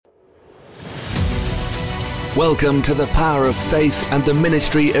Welcome to the Power of Faith and the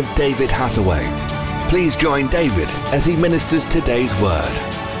ministry of David Hathaway. Please join David as he ministers today's word.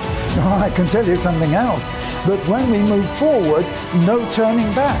 Oh, I can tell you something else, that when we move forward, no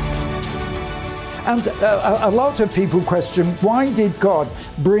turning back. And a lot of people question, why did God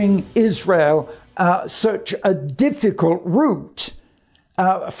bring Israel such a difficult route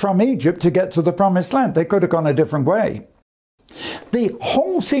from Egypt to get to the Promised Land? They could have gone a different way. The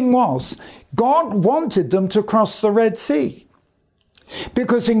whole thing was, God wanted them to cross the Red Sea.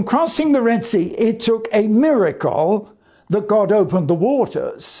 Because in crossing the Red Sea, it took a miracle that God opened the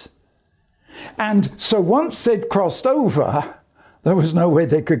waters. And so once they'd crossed over, there was no way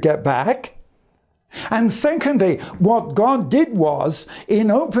they could get back. And secondly, what God did was,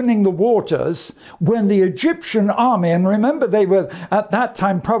 in opening the waters, when the Egyptian army, and remember they were at that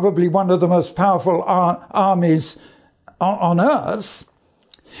time probably one of the most powerful armies on earth,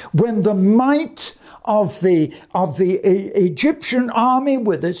 when the might of the Egyptian army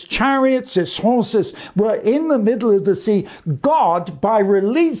with its chariots, its horses, were in the middle of the sea, God, by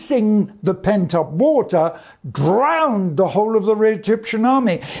releasing the pent-up water, drowned the whole of the Egyptian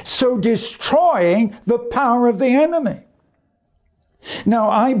army, so destroying the power of the enemy. Now,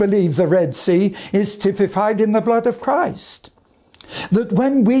 I believe the Red Sea is typified in the blood of Christ. That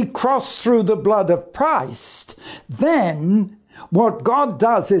when we cross through the blood of Christ, then what God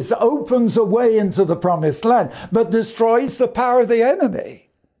does is opens a way into the Promised Land, but destroys the power of the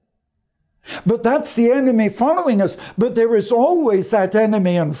enemy. But that's the enemy following us. But there is always that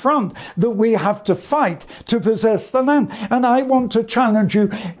enemy in front that we have to fight to possess the land. And I want to challenge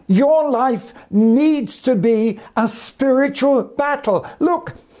you. Your life needs to be a spiritual battle.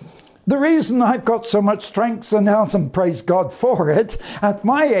 Look, the reason I've got so much strength and health, and praise God for it, at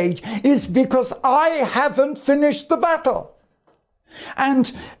my age, is because I haven't finished the battle.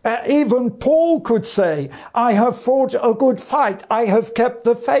 And even Paul could say, I have fought a good fight, I have kept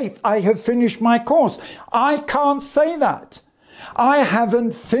the faith, I have finished my course. I can't say that. I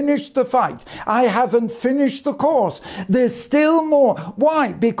haven't finished the fight. I haven't finished the course. There's still more.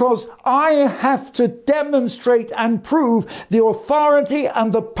 Why? Because I have to demonstrate and prove the authority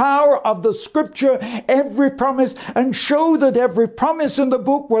and the power of the Scripture, every promise, and show that every promise in the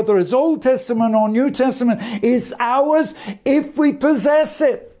book, whether it's Old Testament or New Testament, is ours if we possess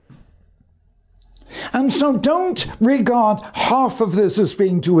it. And so don't regard half of this as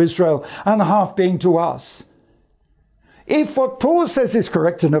being to Israel and half being to us. If what Paul says is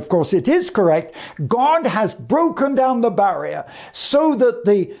correct, and of course it is correct, God has broken down the barrier so that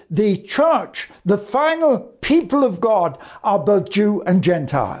the church, the final people of God, are both Jew and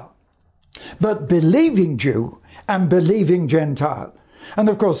Gentile. But believing Jew and believing Gentile. And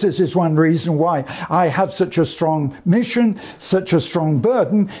of course, this is one reason why I have such a strong mission, such a strong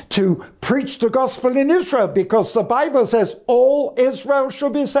burden to preach the gospel in Israel, because the Bible says all Israel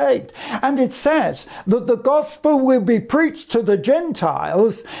shall be saved. And it says that the gospel will be preached to the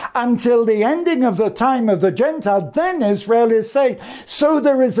Gentiles until the ending of the time of the Gentile, then Israel is saved. So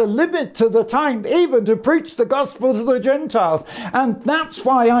there is a limit to the time even to preach the gospel to the Gentiles. And that's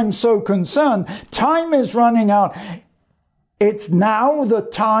why I'm so concerned. Time is running out. It's now the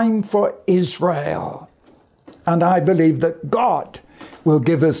time for Israel. And I believe that God will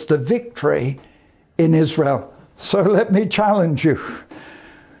give us the victory in Israel. So let me challenge you.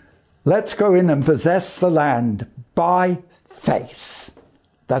 Let's go in and possess the land by faith.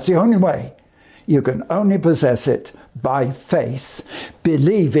 That's the only way. You can only possess it by faith,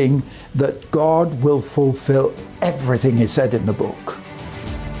 believing that God will fulfill everything He said in the book.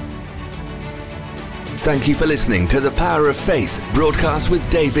 Thank you for listening to The Power of Faith, broadcast with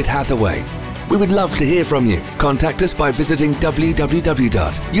David Hathaway. We would love to hear from you. Contact us by visiting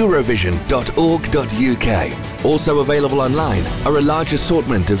www.eurovision.org.uk. Also available online are a large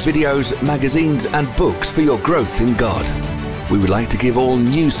assortment of videos, magazines and books for your growth in God. We would like to give all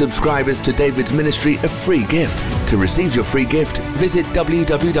new subscribers to David's ministry a free gift. To receive your free gift, visit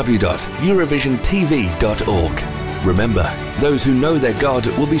www.eurovisiontv.org. Remember, those who know their God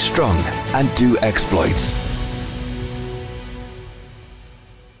will be strong and do exploits.